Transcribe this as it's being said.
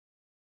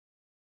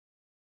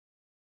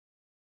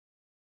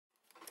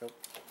Nope.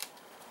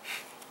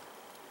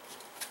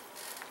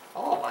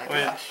 Oh my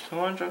gosh.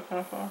 Someone dropped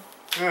my phone?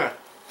 Yeah.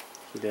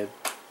 He did.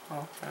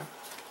 Okay.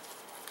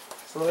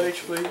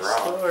 Likely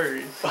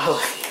story.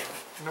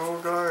 No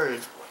guard.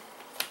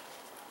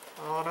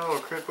 Oh no,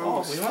 crit Oh,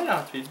 boost. we might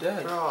not be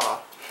dead. Draw.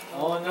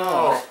 Oh no.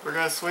 No, we're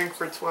gonna swing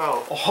for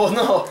 12. Oh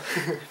no.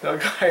 No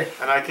guard.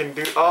 And I can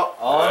do. Oh.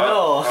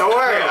 Oh no. Don't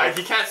worry,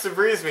 he can't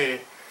Sabreeze me.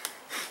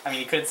 I mean,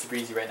 he couldn't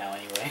Sabreeze you right now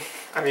anyway.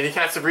 I mean, he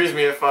can't Sabreeze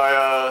me if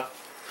I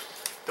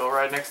don't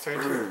ride next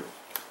turn too.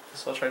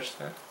 Soul charge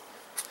there.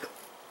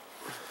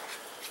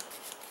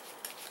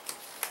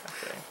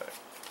 Okay, fine.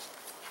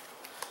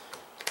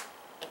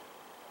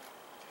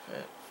 Give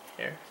it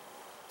here.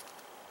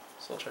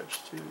 Soul charge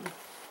 2.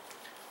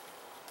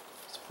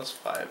 It's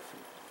 +5.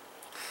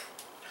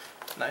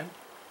 9.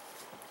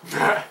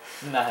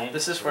 9.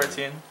 This is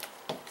 14.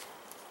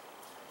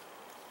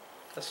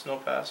 That's no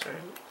pass, right?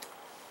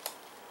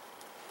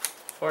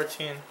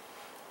 14.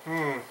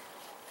 Hmm.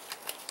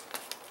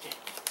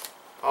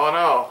 Oh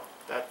no.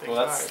 That thing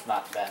Well, that's died.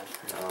 not bad.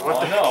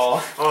 What the-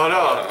 no. Oh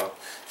no.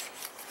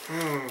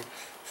 Hmm.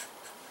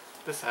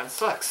 This hand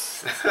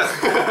sucks.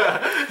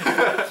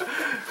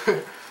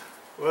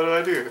 What do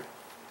I do?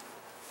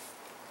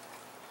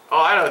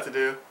 Oh, I know what to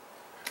do.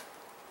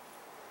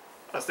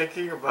 I was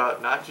thinking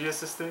about not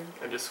G-assisting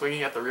and just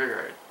swinging at the rear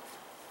guard.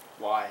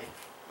 Why?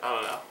 I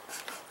don't know.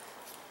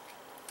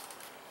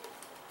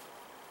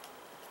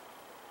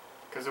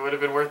 Because it would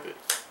have been worth it.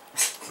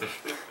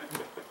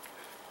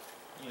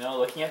 You know,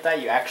 looking at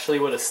that, you actually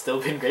would have still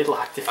been grade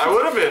locked if I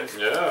would have been.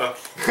 Yeah.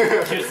 you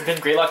would have been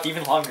grade locked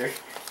even longer.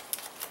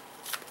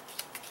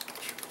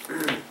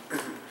 Okay,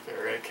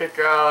 we're gonna kick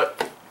out.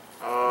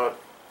 I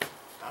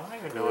don't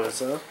even know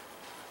what. Up?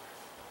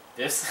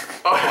 This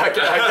Oh, I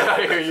cannot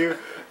hear you.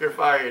 You're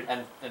fired.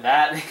 and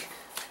that.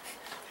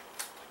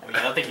 I mean,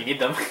 I don't think you need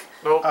them.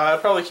 Nope. I'd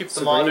probably keep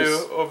the Sabreeze. Manu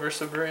over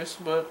Sabreeze,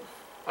 but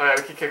Oh yeah,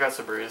 we can kick out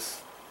Sabreeze.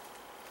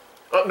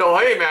 Oh no,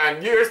 hey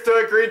man, you're still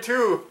at grade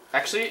 2.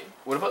 Actually,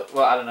 what about?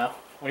 Well, I don't know.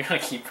 What do you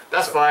want to keep?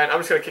 That's fine. I'm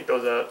just gonna kick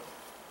those out.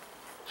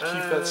 keep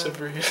that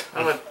Sabreeze.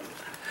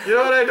 You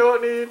know what I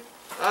don't need?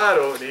 I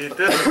don't need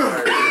this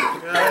card.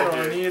 I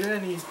don't need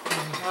anything.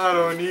 I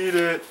don't need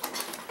it.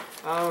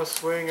 I'm gonna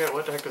swing it.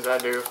 What the heck does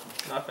that do?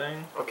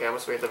 Nothing. Okay, I'm gonna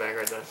swing at the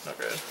Vanguard then.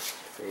 Okay.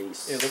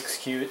 Face. It looks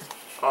cute,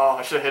 Oh,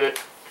 I should have hit it.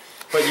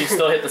 but you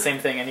still hit the same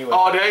thing anyway.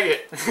 Oh, dang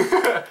it.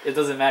 It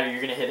doesn't matter.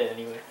 You're gonna hit it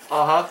anyway.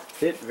 Uh-huh.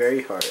 Hit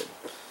very hard.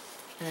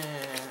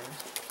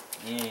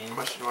 Yeah.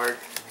 Question mark.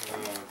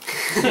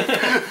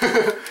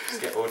 Let's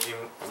get OG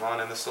Amon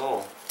in the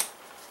soul.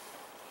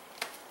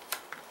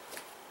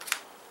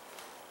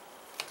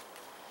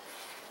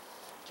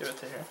 Give it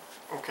to here.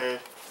 Okay.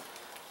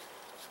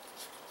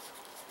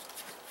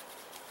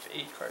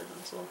 8 cards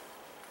and so.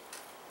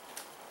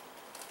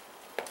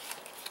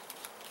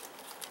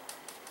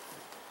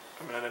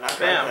 I'm gonna not grab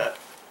Bam. that.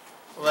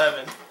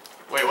 11.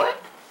 Wait,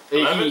 what?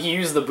 He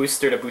used the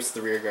booster to boost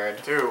the rear guard.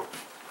 2.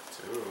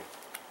 2.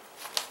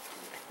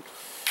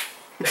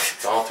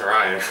 It's all to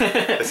Ryan.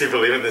 Does he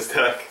believe in this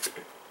deck?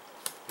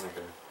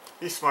 Okay.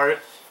 He's smart.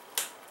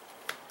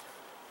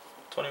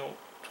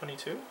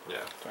 22? Yeah.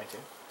 22.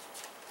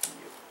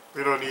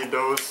 We don't need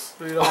those.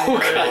 We don't Oh,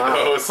 need it.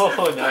 Those. Oh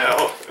no.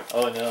 No.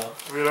 Oh no.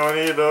 We don't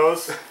need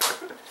those.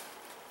 'Cause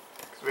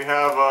we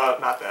have,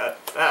 not that.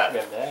 We That.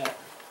 have that.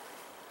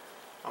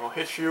 I'm gonna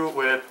hit you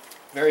with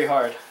Very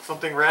hard.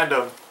 something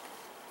random.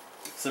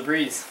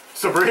 Sabreeze.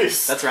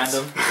 Sabreeze. That's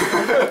random.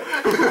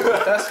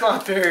 That's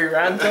not very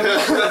random.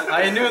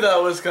 I knew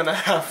that was gonna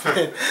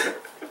happen.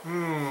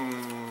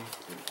 Hmm.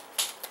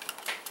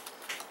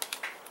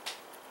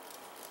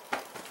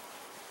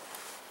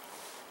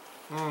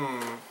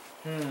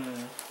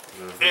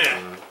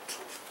 Yeah.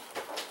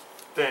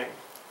 Thing.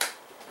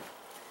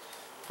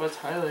 But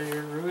Tyler,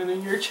 you're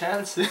ruining your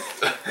chances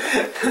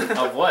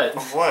Of what?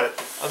 Of what?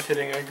 of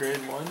hitting a grade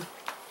 1.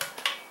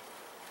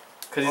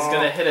 Because he's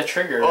gonna hit a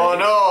trigger. Oh right?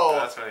 no!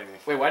 That's what I need.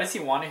 Wait, why does he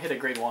want to hit a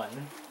grade 1?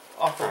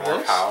 Off For of more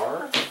this?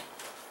 power?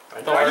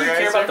 Why do you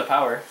care about the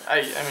power?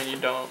 I mean, you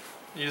don't.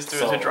 You just do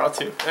So- it to draw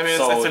 2. I mean,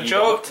 so it's a you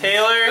joke, don't.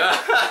 Taylor.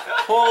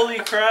 Holy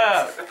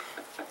crap.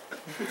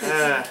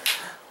 Yeah.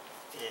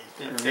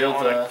 You Reveal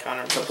don't want the- to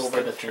counter flip blast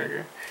over the the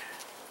trigger.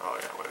 Oh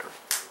yeah, whatever.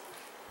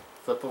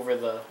 Flip over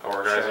the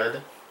Organizer.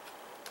 shred.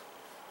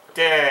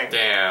 Dang.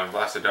 Damn,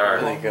 blasted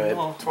dart. Really good.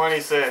 No.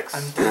 26.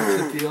 I'm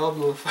dead to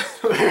Diablo.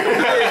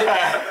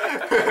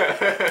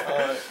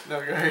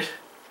 No guard.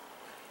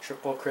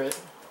 Triple crit.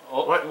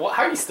 Oh, What?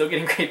 How are you still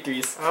getting grade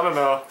 3s? I don't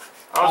know.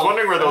 I was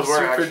wondering where those I'm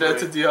were super dead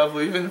to actually.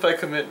 Diablo, even if I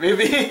commit,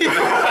 maybe.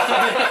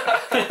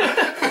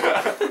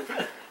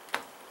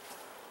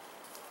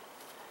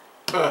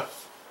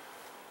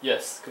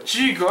 Yes. Good.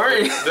 Gee,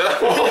 Gary.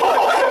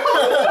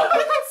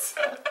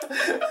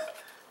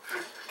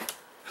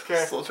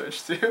 Okay. Soul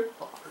charge 2.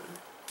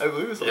 I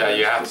lose. Yeah,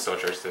 you have to soul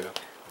charge too.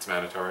 It's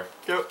mandatory.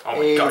 Yep. Oh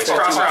my god, he's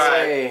cross right.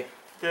 Hey.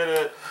 Get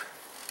it.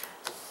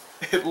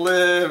 It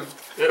lived.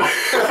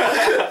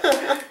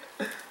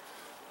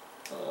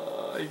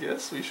 I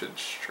guess we should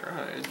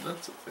stride.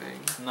 That's a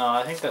thing. No,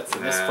 I think that's a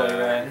misplay,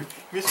 Ryan.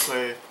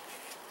 Misplay.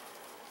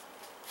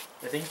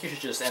 I think you should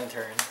just end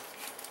turn.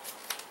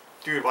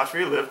 Dude, watch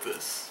me live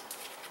this.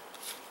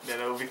 Then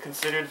it will be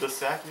considered the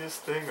sackiest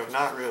thing of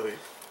not really.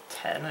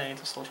 10. I need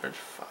to soul charge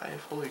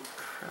 5. Holy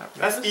crap!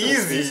 That's Man, this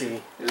is-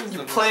 easy. this is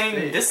You're a playing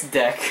mistake. this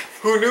deck.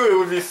 Who knew it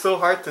would be so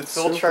hard to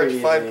soul Super charge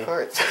 5 easy.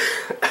 cards?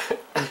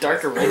 Dark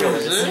Is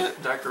Irregulars.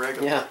 it? Dr.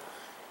 Regular. Yeah.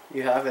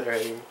 You have it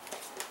already.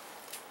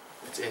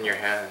 It's in your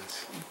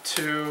hands.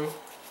 2.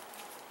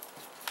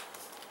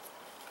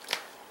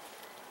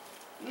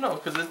 No,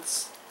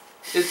 because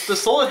it's the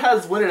soul it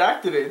has when it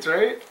activates,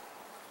 right?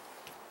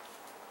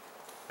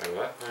 Wait,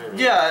 what? What do you mean?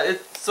 Yeah,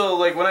 so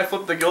like when I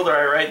flip the Gilder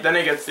Eye, right, then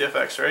it gets the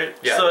effects, right?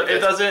 Yeah, So it it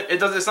gets-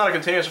 doesn't, it's not a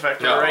continuous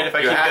effect, No, right? If I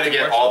you keep have to getting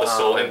get more all the souls.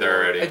 soul in there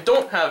already. I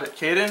don't have it,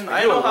 Caden.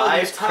 I you know how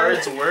alive, these Tyler?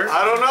 cards work.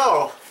 I don't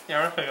know. Yeah,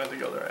 we're not playing with the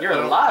Gilder Eye. You're I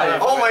don't- alive. I don't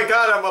have a Oh way- my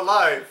god, I'm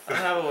alive. I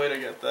don't have a way to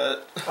get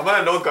that. I'm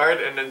gonna no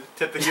guard and then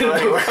tip the heal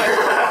anyway.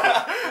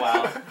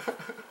 Wow.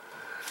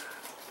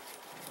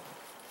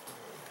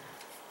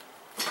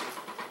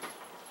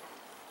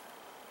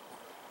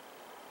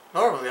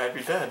 Normally I'd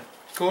be dead.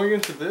 Going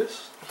into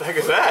this? What the heck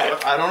is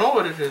that? I don't know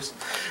what it is.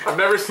 I've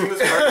never seen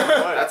this card in my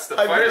life. That's the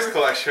I've Fighters never-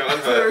 collection one,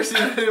 I've never but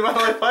seen it in my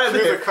life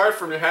Choose a either. card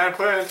from your hand,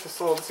 put it into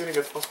soul. This unit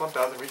gets plus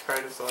 1,000. Each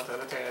card is still on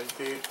the hand.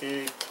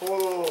 The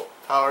total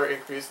power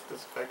increase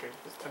this effect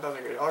is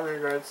 10,000 grade. All rear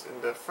guards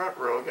in the front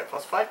row get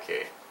plus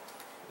 5k.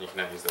 you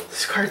cannot use those.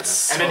 This card And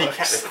sucks. then you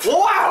can't.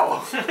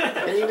 Wow!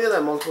 Can you do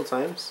that multiple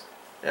times?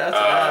 Yeah, that's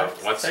an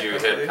act, Once you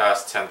technically. hit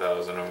past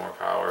 10,000 or more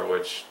power,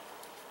 which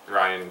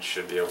Ryan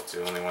should be able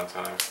to only one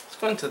time. Let's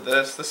go into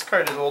this. This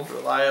card is old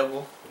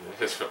reliable.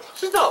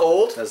 She's not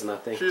old. Does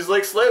nothing. She's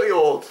like slightly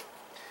old.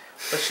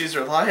 But she's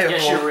reliable. Yeah,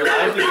 she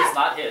reliably does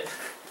not hit.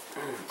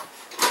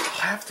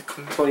 I have to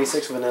commit.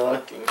 26 vanilla.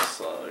 Fucking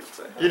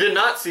sucks. You did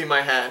not see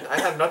my hand. I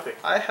have nothing.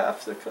 I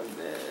have to commit.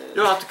 You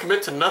don't have to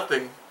commit to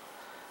nothing.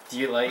 Do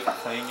you like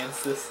playing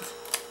against this,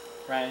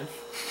 Ryan?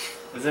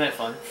 Isn't it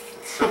fun?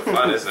 It's so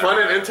fun, isn't it? Fun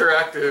and Ryan?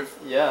 interactive.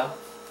 Yeah.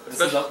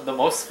 This is the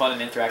most fun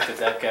and interactive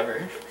deck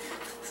ever.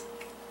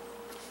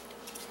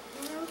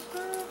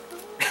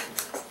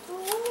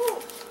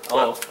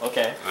 Oh,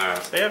 okay.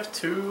 They have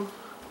 2.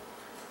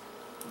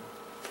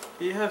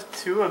 You have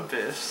 2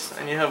 Abyss,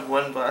 and you have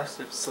 1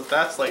 Blaster, so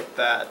that's like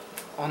that.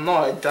 Oh no,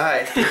 I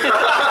died.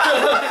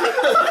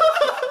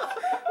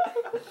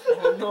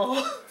 Oh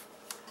no.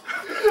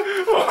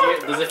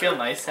 Does it feel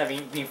nice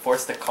being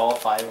forced to call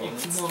 5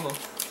 units? Oh, no.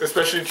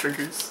 Especially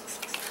triggers.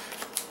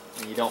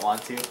 And you don't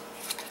want to?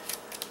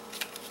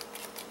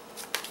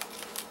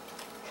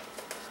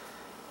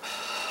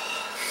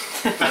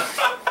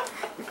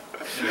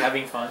 You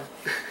having fun?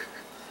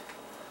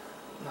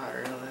 Not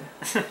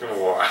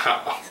really.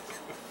 Wow.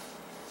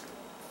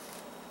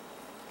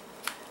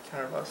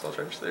 Counterblast, Soul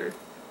Charge 3.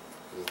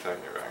 He's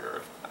attacking your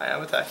Vanguard. I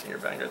am attacking your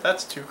Vanguard.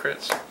 That's 2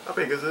 crits. How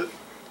big is it?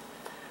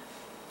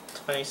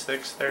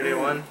 26,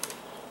 31.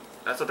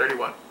 That's a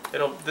 31.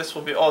 This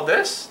will be, oh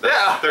this?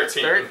 Yeah!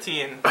 13.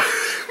 13.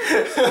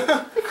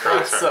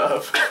 What's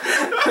up?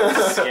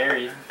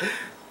 Scary.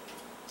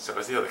 So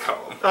what's the other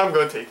column? I'm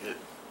gonna take it.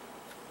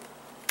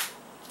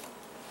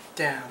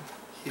 Damn,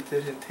 he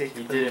didn't take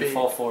You the didn't bait.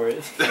 fall for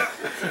it.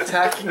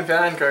 Attacking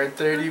Vanguard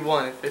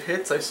 31. If it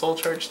hits, I soul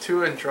charge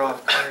 2 and draw a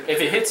card.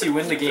 If it hits, you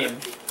win the game.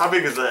 How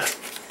big is that?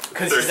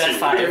 Because he's at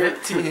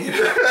 13.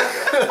 5.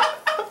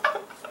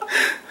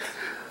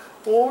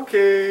 13.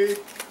 Okay.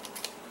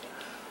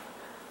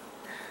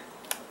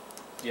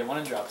 Do you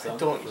want to drop some?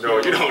 Don't No,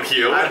 you don't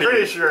heal. I'm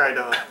pretty sure I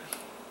don't.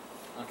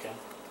 Okay.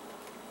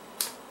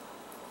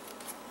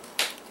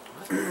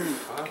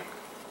 Fuck.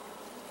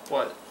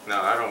 What? No,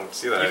 I don't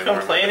see that You anymore.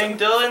 complaining,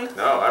 Dylan?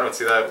 No, I don't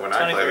see that when I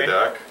play the 23.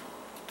 deck.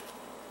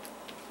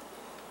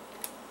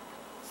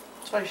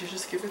 That's why you should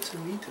just give it to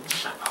me, Dylan.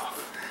 Shut up.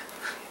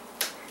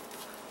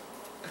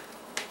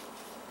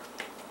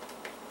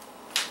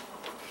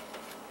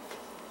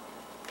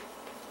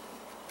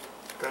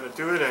 Gotta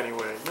do it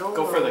anyway. No.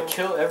 Go for the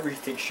kill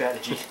everything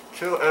strategy.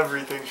 Kill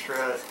everything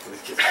strat.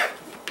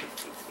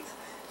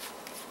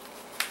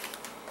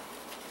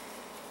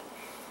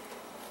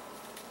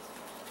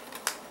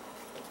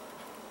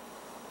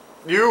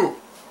 You!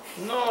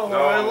 No,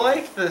 No. I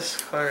like this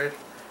card.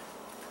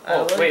 I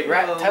Oh like wait, it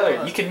a Tyler,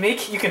 lot.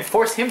 you can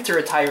force him to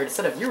retire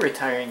instead of you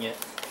retiring it.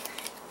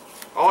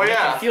 Oh Make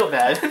yeah! him feel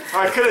bad.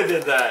 I could have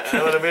did that,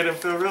 and I would have made him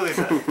feel really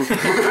bad.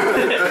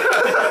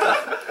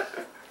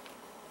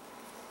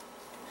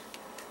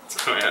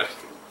 Oh, yeah.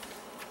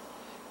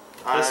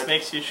 This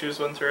makes you choose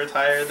when to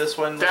retire. This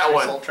one lets That you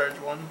one. soul charge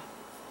 1.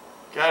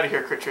 Get out of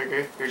here, crit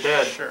trigger. You're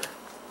dead. Sure.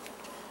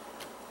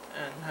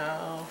 And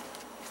now.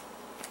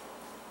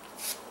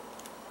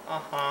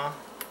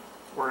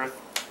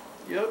 Worth.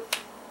 Yep.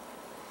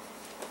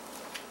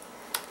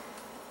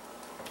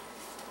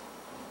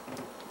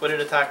 But it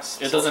attacks.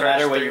 It soul doesn't charge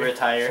matter what 3. you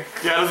retire.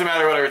 Yeah, it doesn't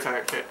matter what I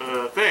retire. Okay,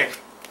 thing.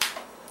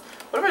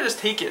 What if I just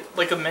take it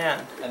like a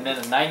man? And then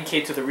a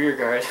 9k to the rear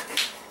guard.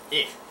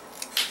 Yeah.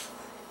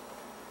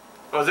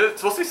 Oh, is it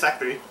supposed to be sack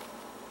 3?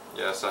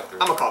 Yeah, sucker.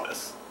 I'm gonna call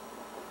this.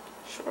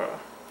 Sure.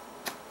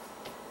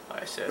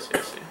 I see.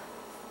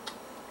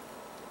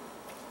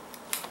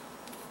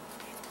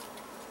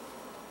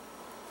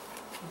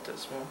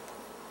 Dismal.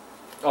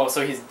 Oh,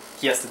 so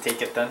he has to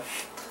take it then.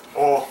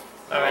 Oh.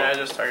 I mean, I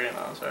just targeted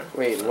now, sorry.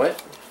 Wait,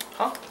 what?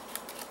 Huh?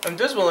 I'm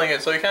dismaling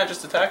it, so you can't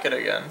just attack it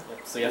again.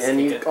 Yep, so he has And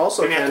to you take it.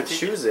 also You have can't to take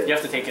choose it. You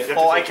have to take it. Yeah.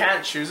 Oh, I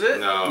can't choose it?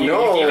 No.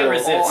 No, You gave it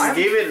resist. you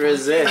gave it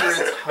resist.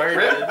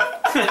 Retarded.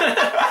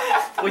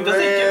 Wait, does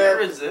it give it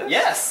resist?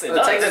 Yes, it The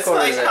does. technical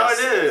That's resist. how it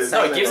is.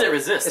 No, it gives it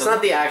resist. It's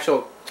not the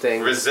actual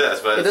thing.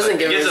 Resist, but It doesn't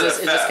give gives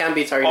resist. It just effect. can't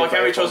be targeted. Oh, it by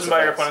can be your chosen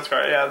by your effects. opponent's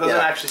card. Yeah, it doesn't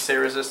Yeah. actually say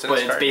resist in But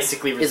its it's card.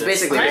 basically It's resist.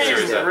 basically I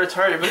resist. am Yeah.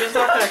 retarded, but it's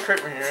not gonna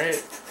crit me,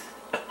 right?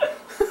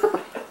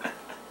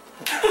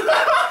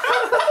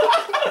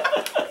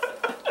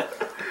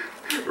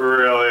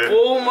 Really?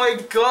 Oh my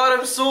god,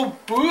 I'm so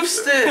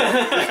boosted!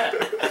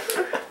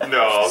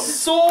 No.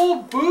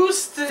 So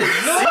boosted!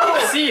 No!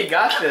 See, you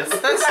got this.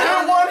 That I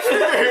sounded, won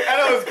here. I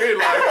know it's green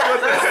line.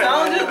 What the that heck?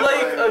 sounded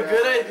like a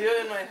good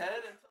idea in my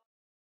head.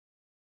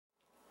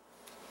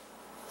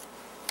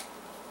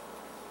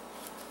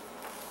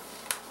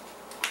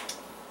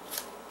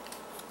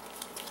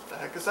 The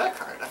heck is that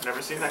card? I've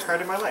never seen that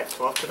card in my life.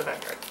 12 to the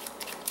Vanguard.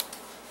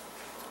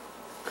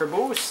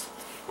 Caboose.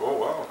 Oh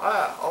wow.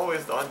 Ah,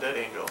 always the undead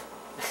angel.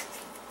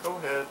 Go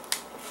ahead.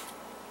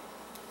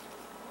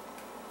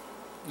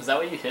 Is that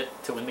what you hit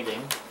to win the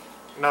game?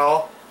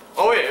 No.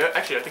 Oh wait,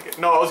 actually I think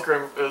no, it was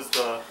Grim. It was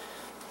the.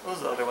 What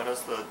was the other one? It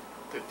was the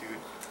dude.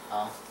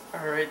 Oh.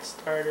 Alright,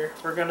 starter.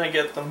 We're gonna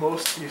get the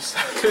most use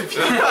out of you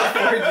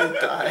before you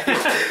die.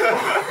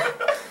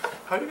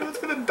 How do you know it's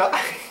gonna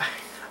die?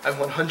 I'm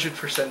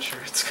 100% sure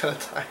it's gonna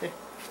die.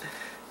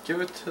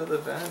 Give it to the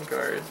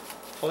Vanguard.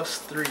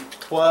 +3,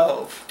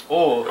 12.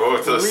 Oh. Oh,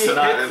 it's a We hit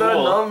not the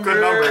cool. number.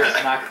 Good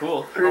number. Not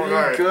cool. Pretty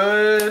Alright.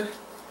 good.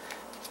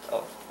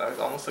 Oh, I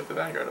almost took the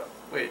Vanguard up.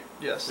 Wait,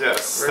 yes.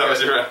 Yes, We're that was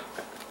good. your.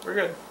 We're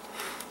good.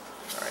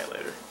 Alright,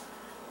 later.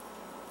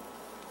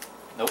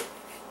 Nope.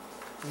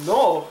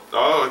 No!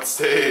 Oh, it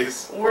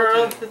stays.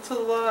 World, it's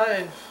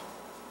alive!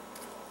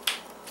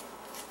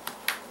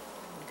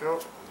 Go.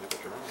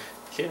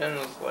 Kaden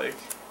was like,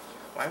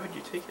 why would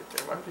you take it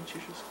there? Why wouldn't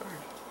you choose card?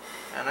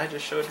 And I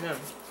just showed him.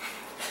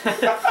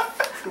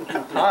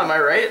 Huh, am I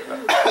right?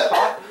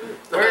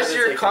 Where's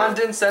your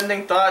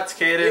condescending thoughts,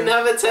 You Kaden? didn't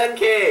have a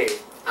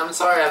 10k. I'm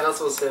sorry, I'm not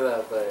supposed to say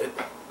that, but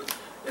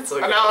it's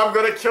okay. And now I'm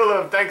gonna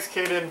kill him. Thanks,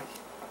 Kaden.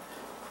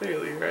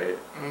 Clearly, right?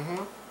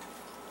 Mm-hmm.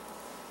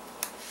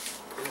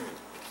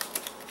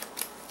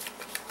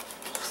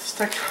 This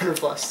deck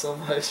counterblast so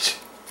much.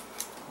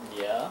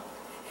 Yeah.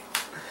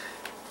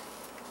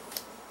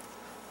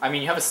 I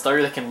mean, you have a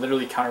starter that can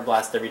literally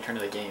counterblast every turn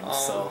of the game,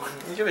 so.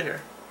 Give it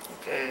here.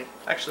 Okay.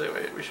 Actually,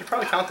 wait, we should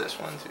probably count this.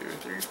 1, 2,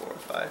 3, 4,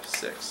 5,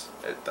 6.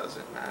 It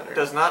doesn't matter.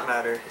 Does not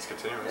matter. It's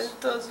continuous.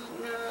 It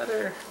doesn't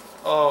matter.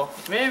 Oh,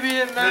 maybe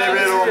it matters.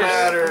 Maybe it'll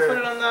matter. We'll put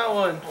it on that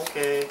one.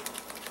 Okay.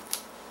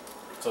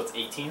 So it's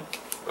 18?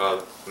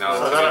 Well, now So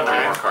there's that's a 3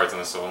 more 9. cards in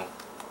the soul.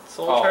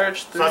 Soul Oh.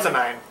 charge 3. So that's a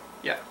 9.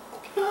 Yeah.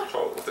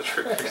 Oh, with the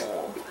triggers.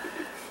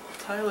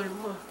 Tyler,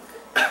 look.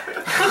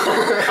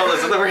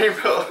 Colors of the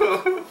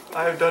rainbow.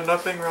 I have done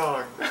nothing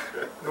wrong.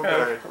 Go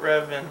card.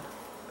 Revan.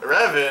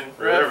 Revan.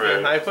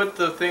 Revan. I put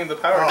the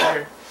power Oh.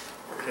 there.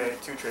 Okay,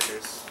 2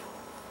 triggers.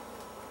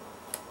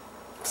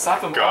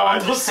 Slap him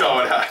God, all. you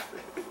saw it.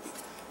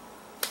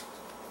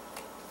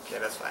 Okay,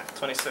 that's fine.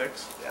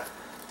 26. Yeah.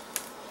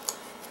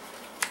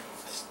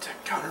 This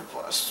deck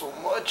counterblast so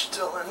much,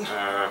 Dylan.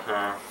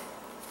 Uh-huh.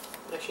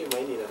 Actually, you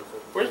might need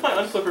unflip. Where's my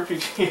unflipper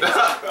PG?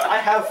 I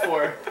have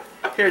 4.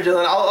 Here,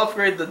 Dylan, I'll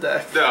upgrade the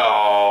deck.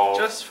 No.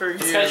 Just for you.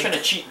 This guy's trying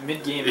to cheat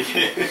mid-game.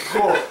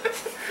 Cool.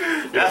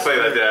 You gotta play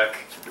that deck.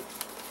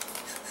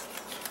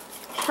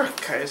 Alright,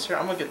 Kaiser,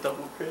 I'm gonna get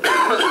double crit.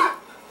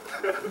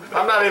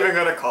 I'm not even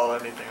gonna call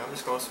anything. I'm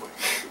just gonna swing.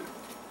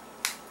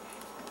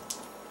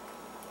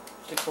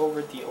 Stick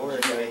over the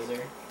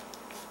Organizer.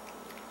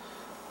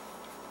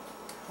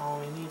 Oh,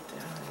 we need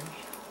damage.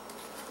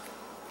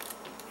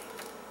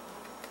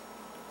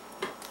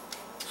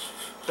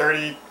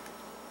 30.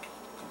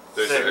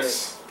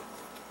 36.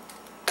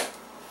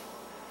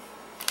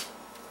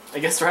 I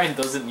guess Ryan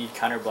doesn't need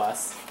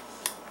counterblast.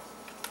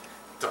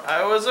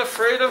 I was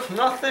afraid of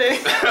nothing.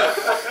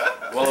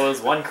 Well, it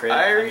was 1 crit.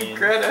 I mean,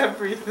 regret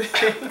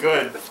everything.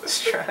 Good.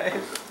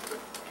 Strive.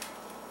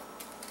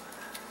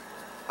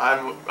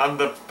 I'm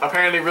the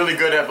apparently really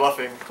good at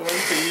bluffing. Going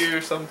to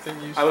you something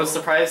you I was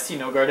surprised he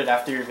no-guarded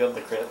after you revealed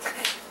the crit.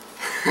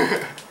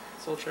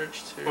 Soul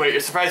Charge 2. Wait,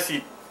 you're surprised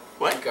he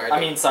what? I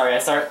mean, sorry,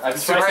 I'm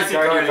surprised he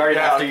guarded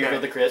yeah, after you okay.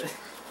 revealed the crit.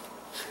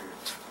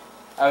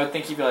 I would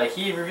think he'd be like,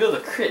 he revealed a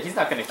crit, he's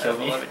not gonna I kill have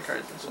me. 11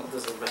 cards in Soul. It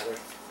doesn't matter.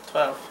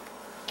 12.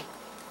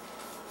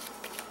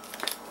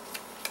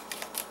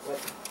 What?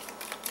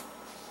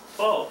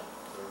 Oh.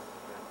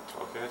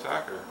 Okay,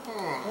 attacker.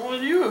 What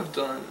would you have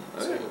done?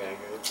 Swing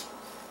Vanguard.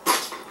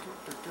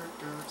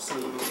 See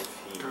if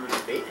he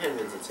bait him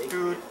into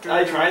taking it.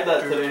 I tried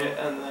that today,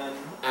 and then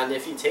And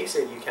if he takes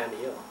it, you can't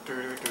heal.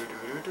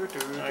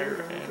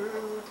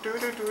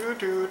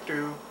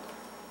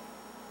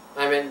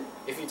 I mean,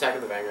 if you attack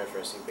with the Vanguard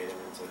first, you bait him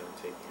into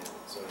taking it.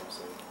 That's what I'm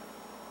saying.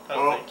 I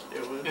don't think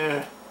it would.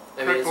 Yeah.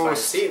 I mean, it's fine.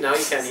 See, now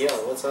you can't heal.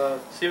 What's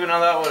up? See, but now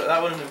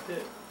that wouldn't have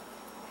hit.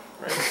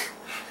 Right?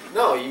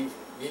 No, if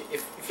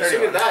you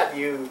shoot at that,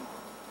 you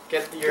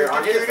get your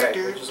on-hit effect,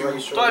 which is why you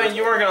should. Well, I mean,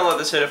 you weren't gonna let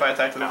this hit if I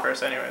attacked with it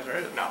first, anyways,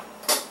 right? No.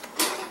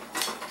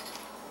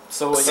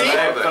 So See?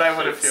 But I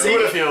would have healed. He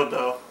would have healed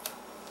though.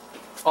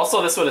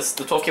 also this would have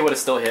the 12K would have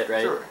still hit,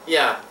 right? Sure.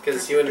 Yeah,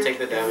 because he wouldn't take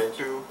the damage.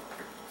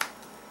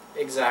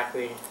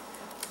 Exactly.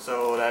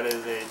 So that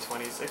is a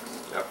 26.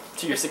 Yep.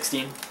 To your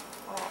 16.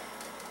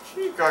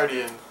 G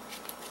Guardian.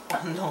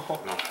 Oh no.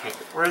 No.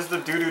 Where's the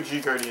doo-doo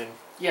G Guardian?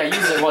 Yeah,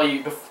 use it while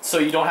so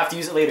you don't have to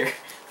use it later.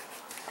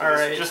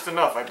 Alright. Just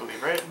enough, I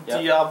believe, right?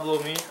 Yep.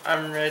 Diablo me.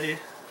 I'm ready.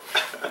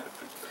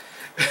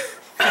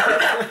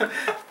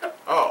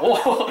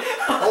 Oh.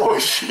 Oh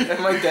shit.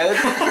 Am I dead?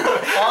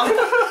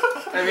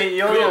 I mean,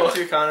 you only have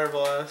 2 counter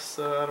blasts,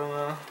 so I don't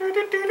know.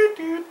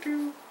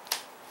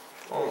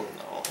 Oh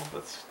no,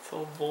 that's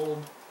so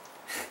bold.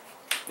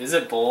 Is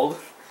it bold?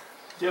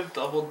 Do you have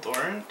double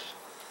Dorant?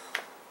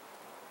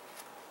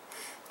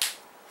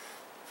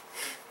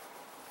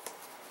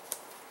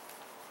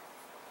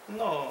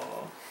 No.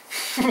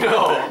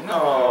 No.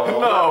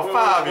 No,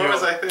 Fabio. What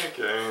was I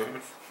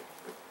thinking?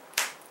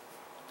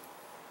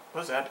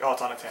 What's that? Oh,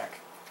 it's on attack.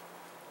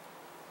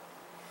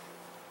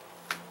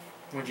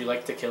 Would you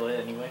like to kill it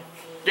anyway?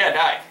 Yeah,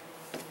 die.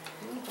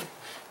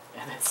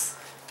 And it's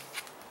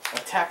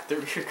attack the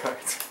rear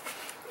guards.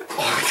 Oh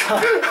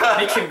my god.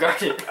 Make him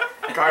guard it.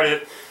 Guard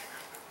it.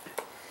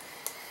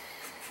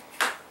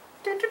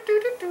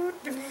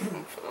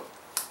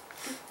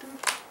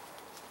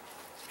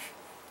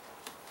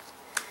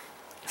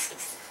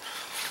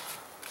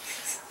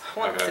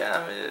 One Okay.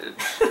 damage.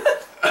 One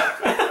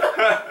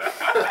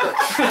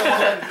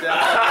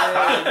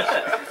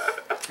damage.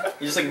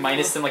 You just like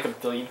minus him like a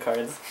billion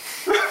cards.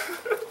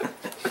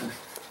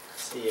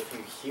 See, if you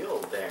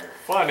healed there,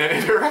 Fun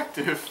and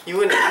interactive. you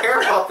wouldn't care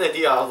about the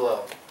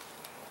Diablo.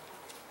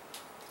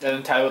 And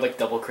then Tyler would like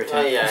double crit him.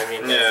 Oh yeah, I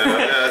mean. Yeah,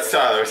 that's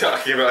Tyler we're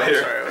talking about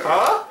here. Sorry, wait.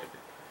 Huh?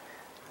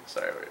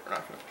 Sorry, wait, we're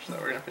not gonna pitch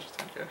that. We're gonna pitch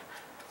a 10k.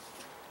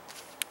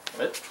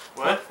 What?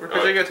 What? We're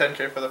pitching a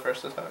 10k for the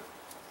first attack.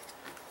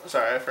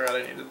 Sorry, I forgot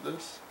I needed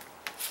this.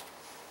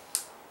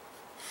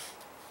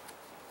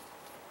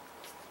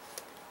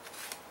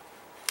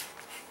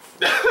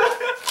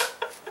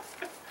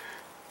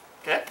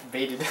 Okay.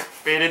 Baited.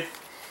 Baited.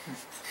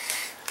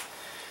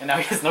 And now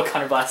he has no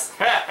counter blast.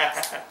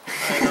 I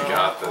know.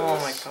 Got this. Oh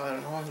my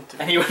god, no one did.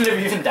 And he wouldn't have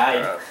even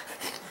died. Crap.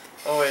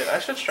 Oh wait, I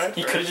should strike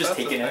He first. could've just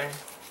That's the taken it. thing.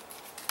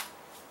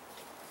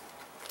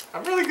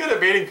 I'm really good at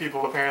baiting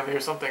people, apparently, or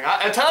something.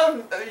 I tell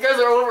him you guys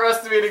are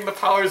overestimating the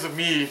powers of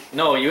me.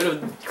 No, you would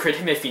have crit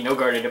him if he no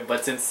guarded it,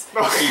 but since he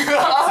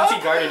Uh-huh.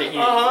 guarded it, he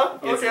is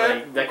okay,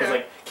 like that was okay.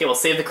 like, okay, we'll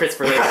save the crits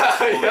for later.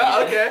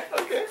 Yeah, okay,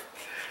 okay.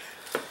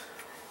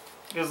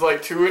 There's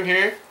like 2 in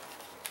here.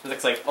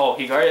 It's like, oh,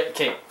 he guarded.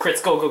 Okay,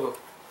 crits, go, go, go.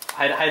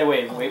 Hide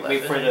away.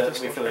 Wait for the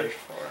Just wait for go later.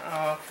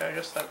 Oh, okay, I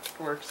guess that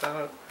works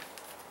out.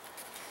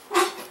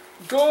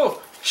 Go!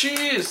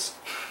 Cheese!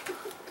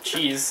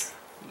 Cheese.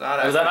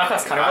 Not Was that not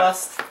cost counter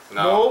blast?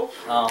 No. Nope.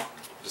 Oh.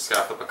 Just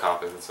gotta flip a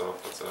copy, that's all.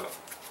 That's up.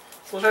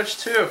 Soul Charge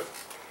 2.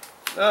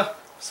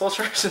 Soul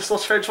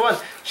Charge 1.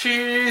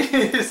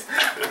 Cheese!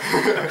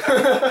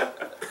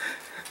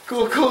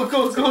 Go, go,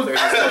 go, go,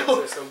 36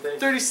 go! or something.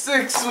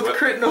 36 with What?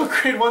 crit, no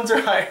crit, 1s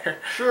or higher.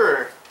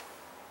 Sure.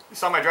 You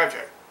saw my drive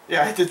check.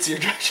 Yeah, I did see your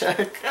drive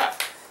check. Yeah.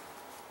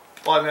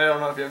 Well, I mean, I don't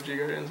know if you have G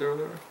Guardians or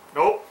whatever.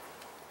 Nope.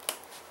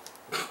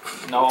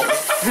 No.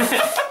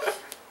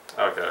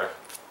 Okay.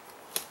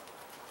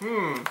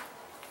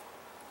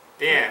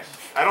 Damn.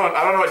 I don't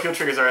know what heal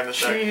triggers are in this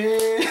deck.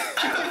 Cheese!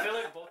 I feel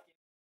like both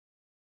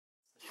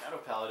Shadow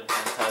Paladin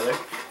and Tyler.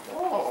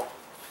 Oh.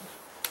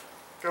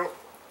 Go.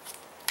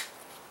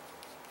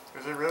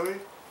 Is it really?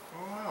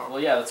 Oh wow. Well,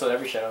 yeah, that's what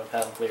every Shadow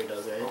Paladin player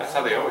does, right? That's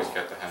how they always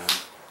get the hand.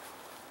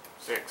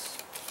 6.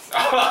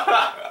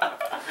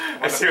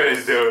 I see what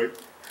he's doing.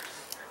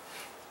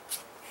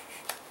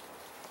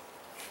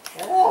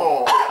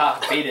 Oh.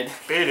 Ha, baited.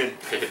 Baited.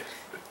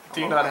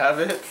 Do you not have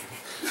it?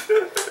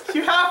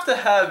 You have to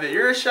have it.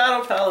 You're a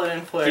Shadow Paladin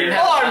You player. didn't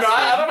have- Oh, I'm not.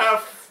 I don't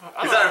have.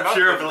 I He's don't not have a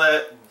pure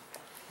nothing.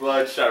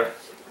 blood shadow.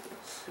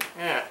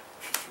 Yeah.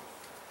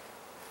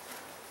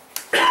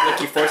 Look,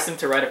 you forced him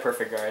to ride a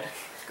perfect guard.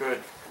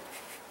 Good.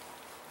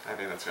 I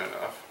think that's good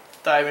enough.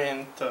 I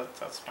mean,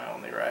 that's my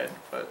only ride,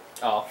 but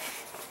Oh.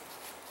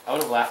 I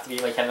would have laughed if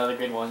he like had another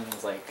good one and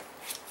was like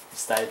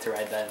decided to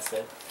ride that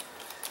instead.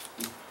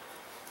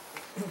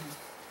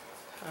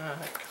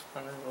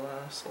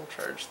 Soul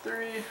Charge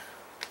 3.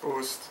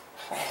 Boost.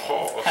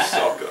 Oh,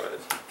 so good.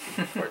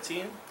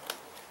 14.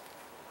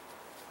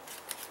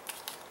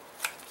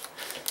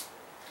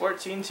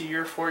 14 to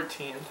your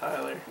 14,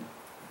 Tyler.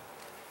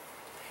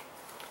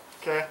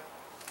 Okay.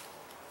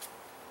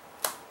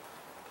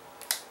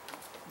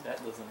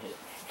 That doesn't hit.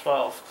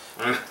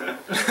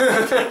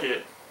 12. Take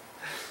it.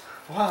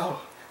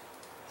 Wow.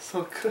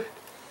 So good.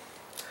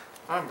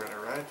 I'm gonna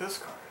ride this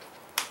card.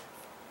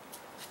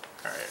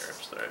 Alright, Rip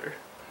Starter.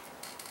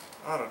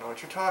 I don't know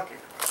what you're talking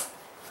about.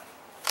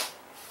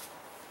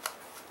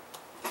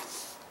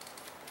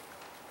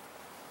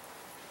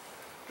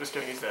 Just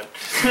kidding, he's dead.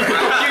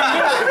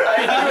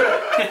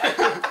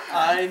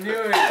 I knew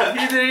it.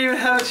 He didn't even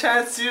have a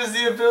chance to use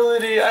the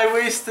ability. I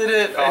wasted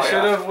it. I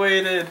should have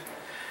waited.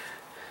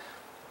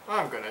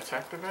 I'm gonna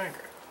attack the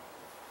Vanguard.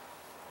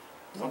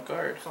 No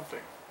guard. Something.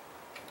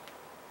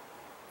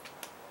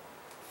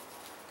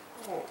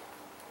 Oh.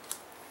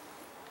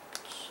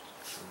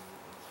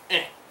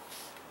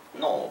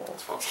 No.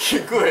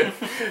 Good.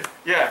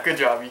 Yeah, good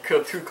job. You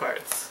killed 2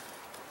 cards.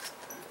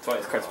 That's why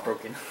his card's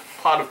broken.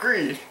 Pot of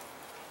Greed.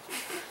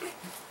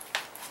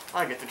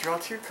 I get to draw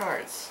 2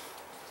 cards.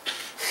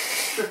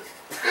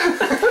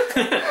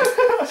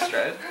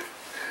 Stride.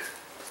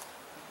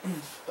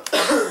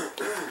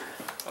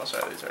 Oh,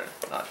 sorry, these are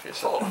not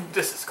face up. Oh,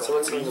 this is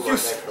Someone's going going to to be one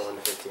deck useful. for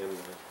 150 on the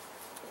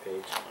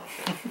page.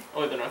 Okay.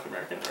 Oh, the North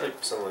American,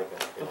 right? Something like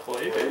that. The Yeah.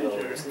 play One page, of or?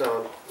 those.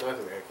 No, North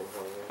American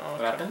probably. Oh,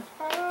 What happened?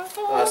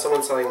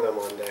 Someone's selling them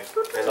on deck.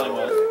 And Selling I'm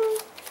what? on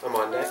deck. I'm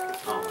on deck.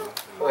 Oh.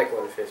 For like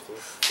 150.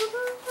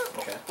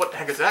 Okay. What the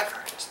heck is that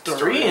card?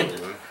 Doreen.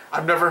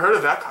 I've never heard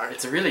of that card.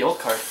 It's a really old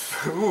card.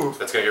 Ooh.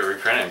 That's gonna get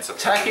reprinted in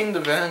September. Attacking the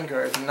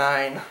Vanguard,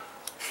 9.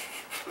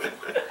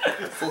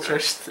 Full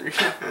charge 3.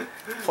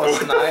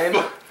 Plus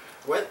 9.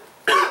 What?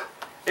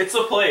 It's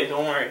a play,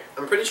 don't worry.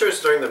 I'm pretty sure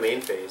it's during the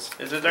main phase.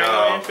 Is it during the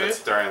No, main it's phase?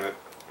 during the.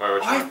 Wait,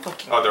 which I one?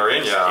 fucking Oh, Doreen,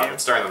 hate this yeah. game.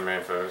 It's during the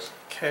main phase.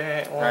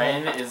 Okay, well,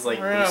 Ryan is like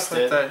we're gonna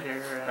boosted. put that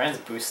here. Ryan's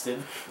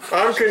boosted.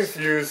 I'm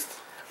confused.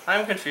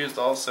 I'm confused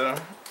also.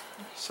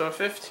 So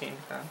 15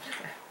 then.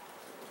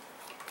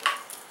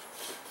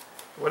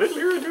 What did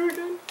Lyra do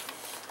again?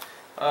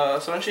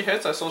 So when she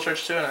hits, I soul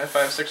charge 2, and if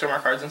I have 6 or more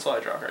cards until I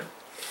draw a card.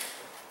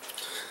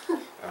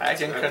 I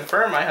can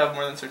confirm I have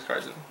more than 6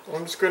 cards in.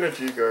 I'm just gonna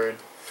G-guard.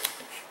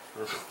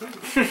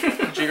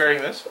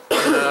 G-guarding this?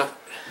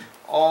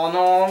 Oh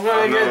no, I'm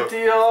gonna get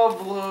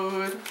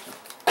Diablo'd.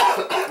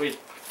 Wait,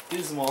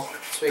 Dismal.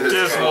 Swing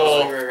Dismal. this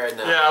card, swing right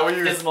now. Yeah, we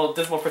use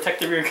Dismal,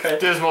 protect the rear card.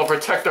 Dismal,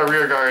 protect our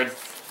rear guard.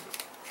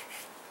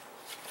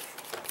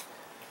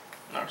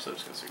 No, I'm still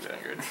just gonna swing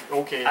Vanguard.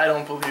 Okay. I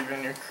don't believe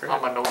in your crit.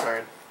 I'm a no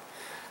guard.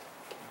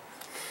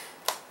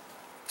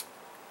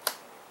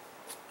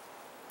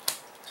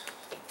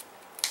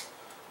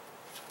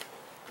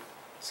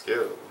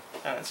 Skill.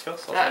 And it's skill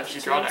soul Yeah, charge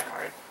you 2. draw that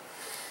card.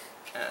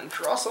 And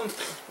draw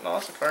something. No,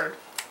 that's a card.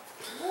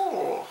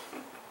 Ooh.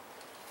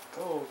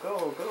 Go,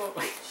 go, go.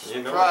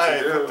 You know Right,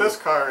 what to do. with this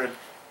card.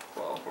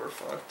 Well, we're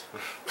fucked.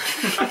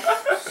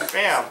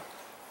 Bam.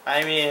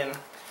 I mean,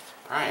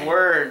 Brian.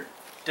 we're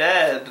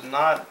dead,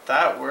 not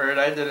that word.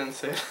 I didn't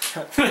say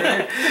that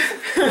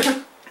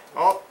word.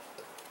 Oh.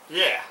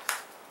 Yeah.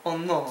 Oh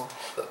no.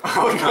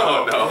 Oh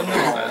no. No.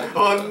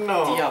 Oh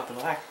no.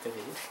 Diablo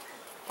activate.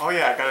 Oh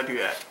yeah, I gotta do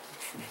that.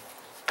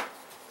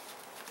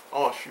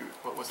 Oh shoot,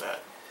 what was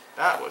that?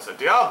 That was a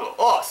Diablo.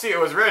 Oh, see, it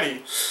was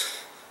ready.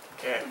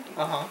 Okay.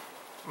 Uh-huh.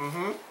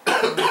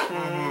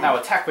 Mm-hmm. Now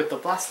attack with the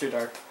Blaster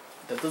Dart.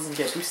 That doesn't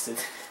get boosted.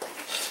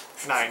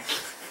 9.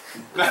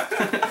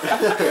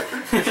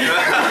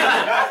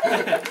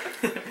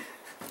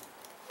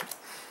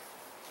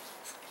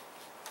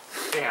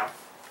 Damn.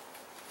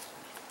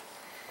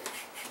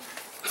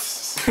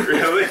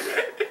 Really?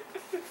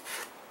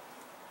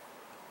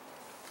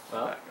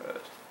 Well, Not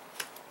good.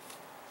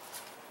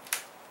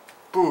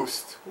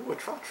 Boost. Ooh, a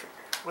draw trigger.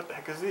 What the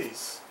heck is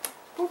these?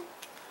 Oh,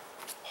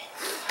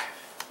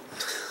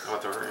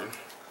 Doreen.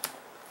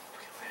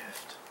 We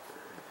lived.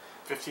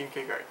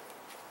 15k guard.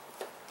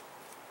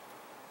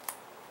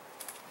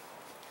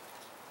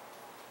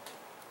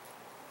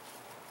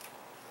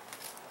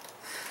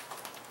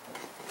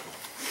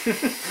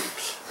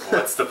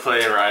 What's the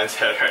play in Ryan's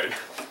head right now?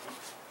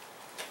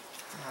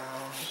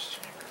 Just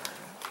check card.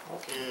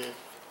 Okay.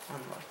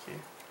 Unlucky.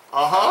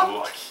 Uh-huh.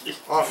 Unlucky.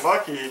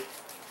 Unlucky.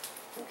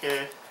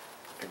 Okay.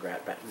 I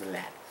grab back the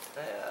lad.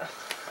 Yeah.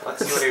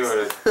 Let's see what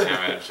it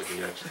damage if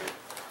you actually.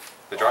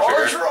 The draw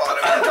trigger. I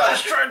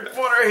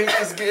hate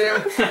this game.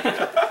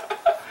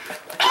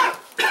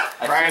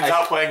 Brian's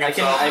outplaying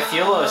himself. I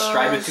feel a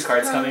stride with 2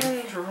 cards coming. I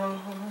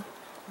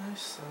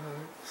suck.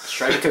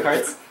 Stride with 2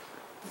 cards?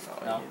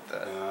 No, No. I need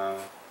that.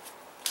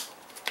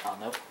 Oh,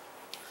 nope.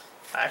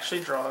 I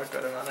actually draw a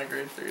good amount of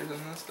grade 3s in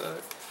this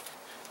deck.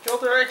 Kill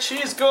direct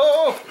cheese,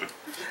 go!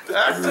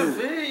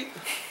 Activate!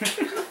 That's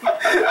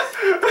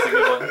a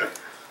good one.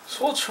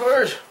 Soul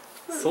charge!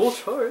 Soul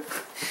charge.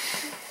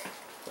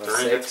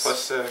 Doreen gets plus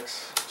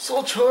 6.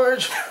 Soul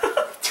charge!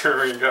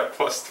 Doreen got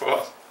plus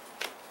 12.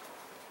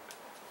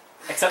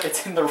 Except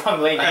it's in the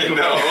wrong lane. I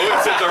know,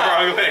 it's in the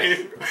wrong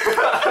lane.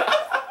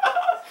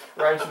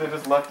 Ryan should have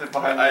just left it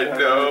behind. I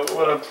know.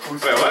 What a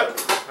boost. Wait, what?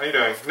 What are you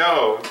doing?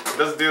 No, it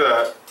doesn't do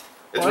that.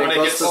 It's What? when it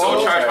gets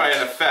soul charged by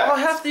an effect. Oh, I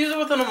have to use it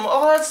with an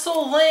oh, that's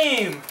so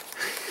lame!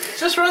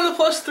 Just run the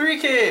plus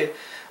 3k!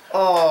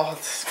 Oh,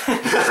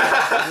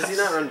 Does he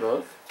not run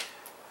both?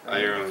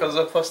 Because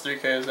the plus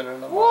 3k isn't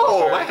enough.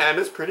 Whoa, my hand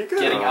is pretty good.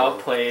 Getting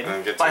outplayed.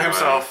 By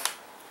himself.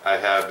 I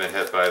have been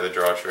hit by the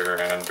draw trigger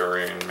and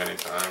Doreen many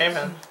times. Hey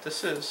man,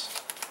 this is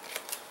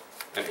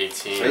An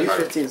 18. Are you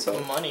 15 so?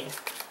 money.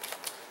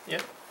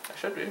 Yep, I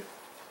should be.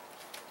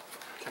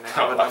 Can I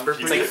have a number,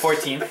 It's please? like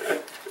 14. 17,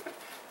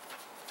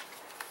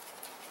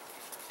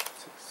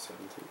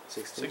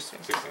 16?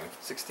 16. 16.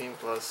 16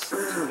 plus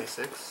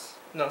 26.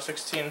 No,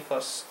 16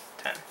 plus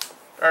 10.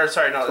 Or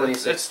sorry, no,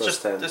 26 it's plus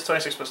just 10. it's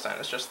 26 plus 10.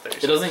 It's just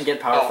 36. It doesn't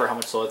get power Oh. for how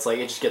much soul. It's like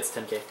it just gets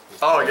 10k.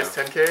 Oh, it gets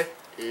 10k?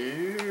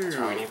 Ew.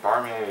 Tiny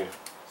barmaid.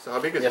 So how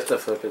big is You have it? to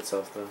flip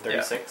itself though.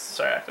 36.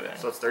 Sorry, activating.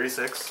 So it's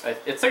 36.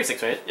 It's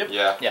 36, right? Yep.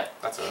 Yeah. Yeah.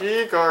 That's it.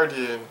 Key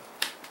Guardian.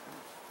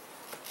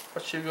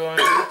 What you going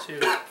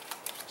to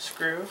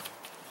screw?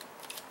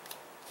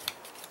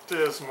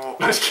 Dismal.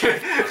 I'm just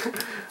kidding.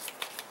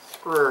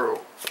 Screw.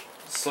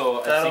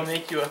 So I That'll think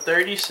make you a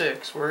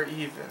 36. We're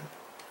even.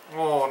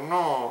 Oh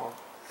no.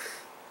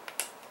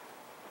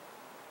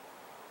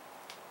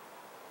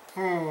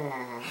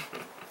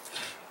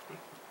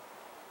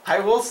 I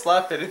will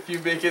slap it if you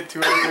make it 2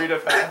 or 3 to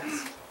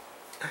pass.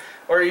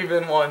 Or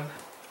even 1.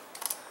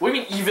 what do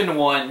you mean even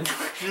one?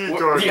 Key You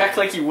Guardian. act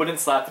like you wouldn't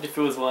slap it if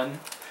it was one.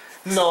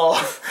 No.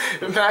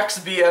 Max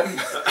BM.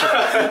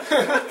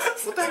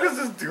 What the heck does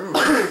this do?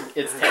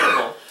 It's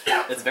terrible.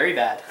 It's very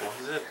bad. What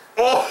is it?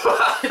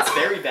 Oh! It's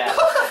very bad.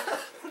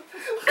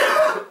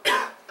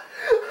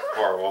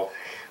 Horrible.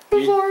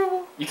 That's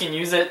horrible. You can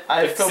use it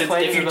I've if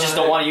complained you just about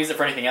don't it. want to use it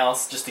for anything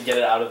else, just to get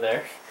it out of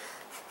there.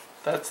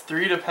 That's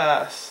 3 to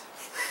pass.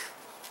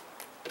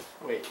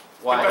 Wait,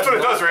 why? That's what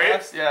it does, right?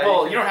 Pass? Yeah.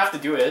 Well, you don't have to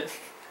do it.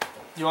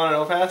 You want to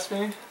no pass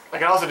me? I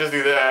can also just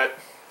do that.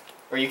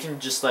 Or you can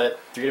just let it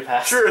 3 to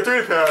pass. Sure,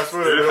 3 to pass.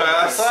 Whatever. 3 to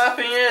pass.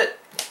 Slapping it.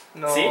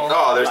 No. See?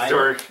 Oh, there's Fine.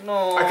 Dory.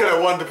 No. I could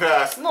have won to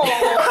pass. No.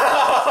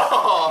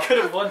 Could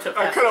have won to I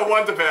pass. could have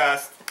won to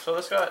pass. So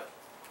this got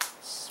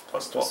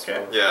plus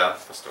 12k. Yeah,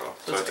 that's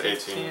 12. So So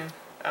it's 18.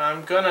 And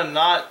I'm gonna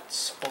not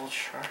soul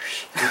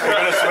charge. Are you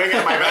gonna swing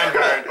at my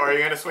Vanguard, or are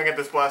you gonna swing at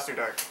this Blaster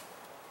Dark?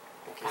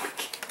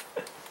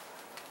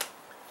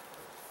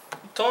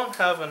 Don't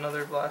have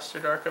another Blaster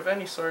Dark of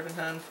any sort in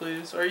hand,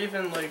 please. Or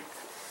even like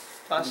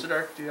Blaster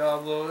Dark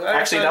Diablo.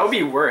 Actually, that would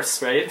be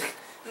worse, right?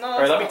 No,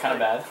 Or it's that'd be not kind of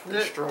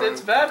bad.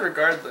 It's bad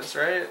regardless,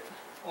 right?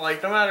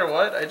 Like no matter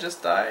what, I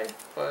just die.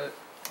 But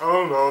I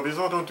don't know. These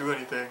all don't do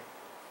anything.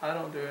 I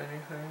don't do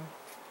anything.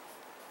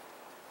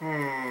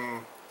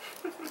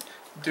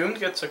 Doomed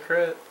gets a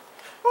crit.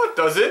 What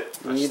does it?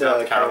 You need Stop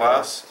a counter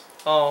blast.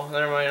 Oh,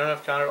 never mind. You don't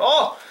have counter.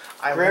 Oh,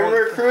 I Grim won't-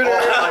 Recruiter!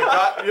 Oh my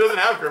god, he doesn't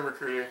have Grim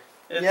Recruiter.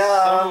 It's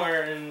Yeah.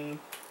 somewhere in.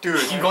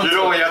 Dude, You going You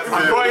know what you have to do.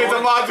 I'm going into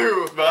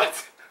Madu,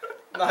 but.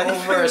 Not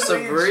Over even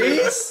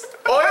Sabreeze?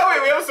 Oh yeah,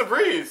 wait, we have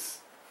Sabreeze.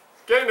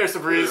 Get in there,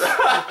 Sabreeze.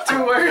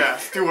 To work. Yeah,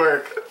 do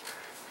work.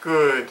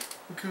 Good.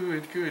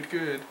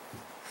 Good.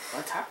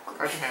 Attack.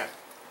 Card in hand.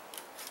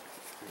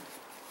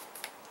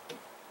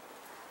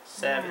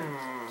 7.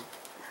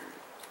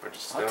 Which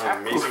is still an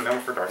amazing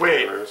number for Dark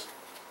Wait. Irregulars.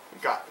 We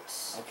got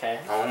this. Okay,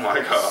 Oh my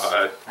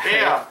god.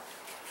 Damn.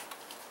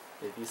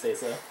 if you say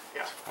so.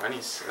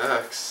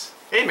 26.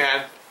 Hey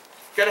man, you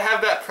gotta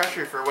have that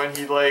pressure for when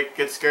he like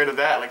gets scared of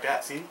that, like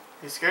that. See,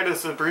 he's scared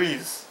of the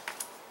breeze.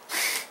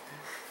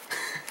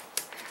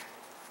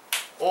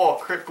 Oh,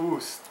 crit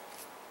boost.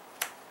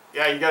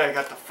 Yeah, you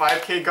got the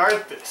 5k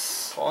guard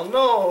this Oh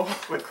no.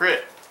 with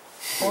crit.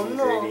 Oh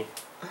no. Greedy.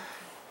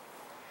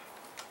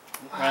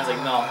 Ryan's like,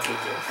 no, I'll take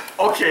it.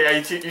 Okay,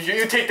 yeah,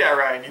 you take that,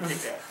 Ryan. You take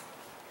that.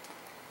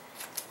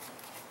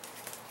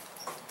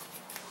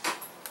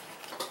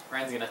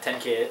 Ryan's gonna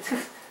 10k it.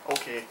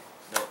 Okay.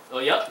 No. Oh,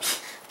 yep.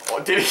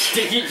 Oh, did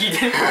he? He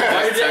didn't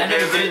guard it and then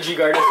he didn't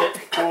G-guard with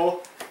it.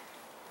 Cool.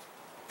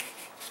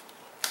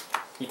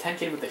 He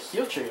 10k'd with the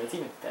heal trigger, that's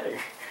even better.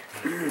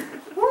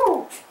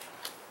 Woo.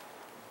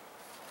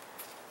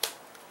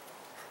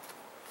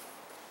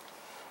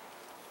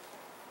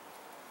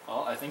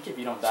 Well, I think if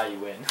you don't die, you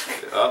win.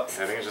 Up. I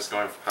think it's just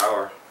going for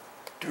power.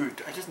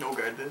 Dude, I just no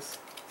guard this.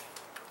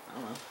 I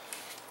don't know.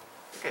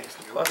 I think I just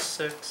knew. Plus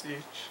 6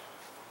 each.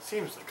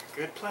 Seems like a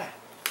good plan.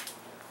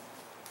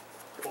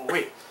 Oh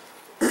wait.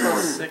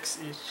 Plus 6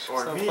 each.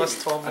 Or so maybe.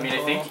 plus 12 I and mean,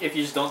 I 12. think if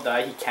you just don't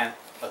die, he can't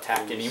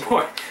attack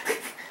anymore.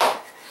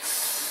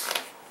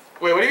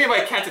 Wait, what do you mean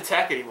by can't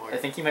attack anymore? I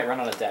think he might run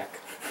on a deck.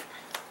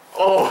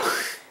 Oh.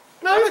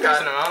 No, That's it's a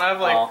decent amount. I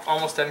have like Oh.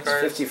 almost 10 It's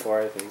cards.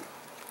 54, I think.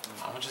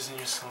 How much is in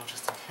your soul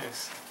just in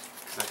case?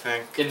 Because I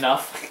think.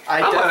 Enough.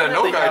 I I'm gonna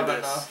definitely no-guard have this.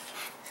 enough.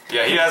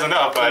 Yeah, he has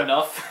enough, but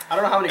Enough. I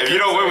don't know how many if you crits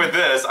don't win there- with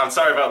this, I'm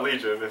sorry about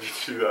Legion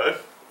if you do that.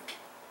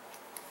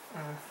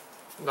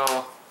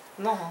 No.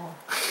 No.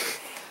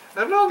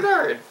 I'm no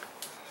guard.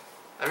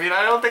 I mean,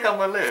 I don't think I'm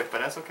gonna live, but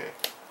that's okay.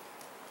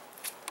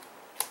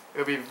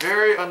 It'll be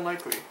very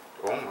unlikely.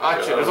 Oh my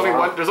Actually,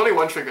 god. there's only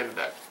one trigger in the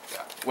deck.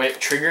 Yeah. Wait,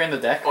 trigger in the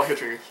deck? Oh, he'll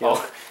trigger.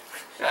 Oh,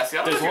 Yeah, see,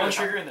 I'm there's not one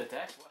trigger. trigger in the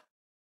deck? What?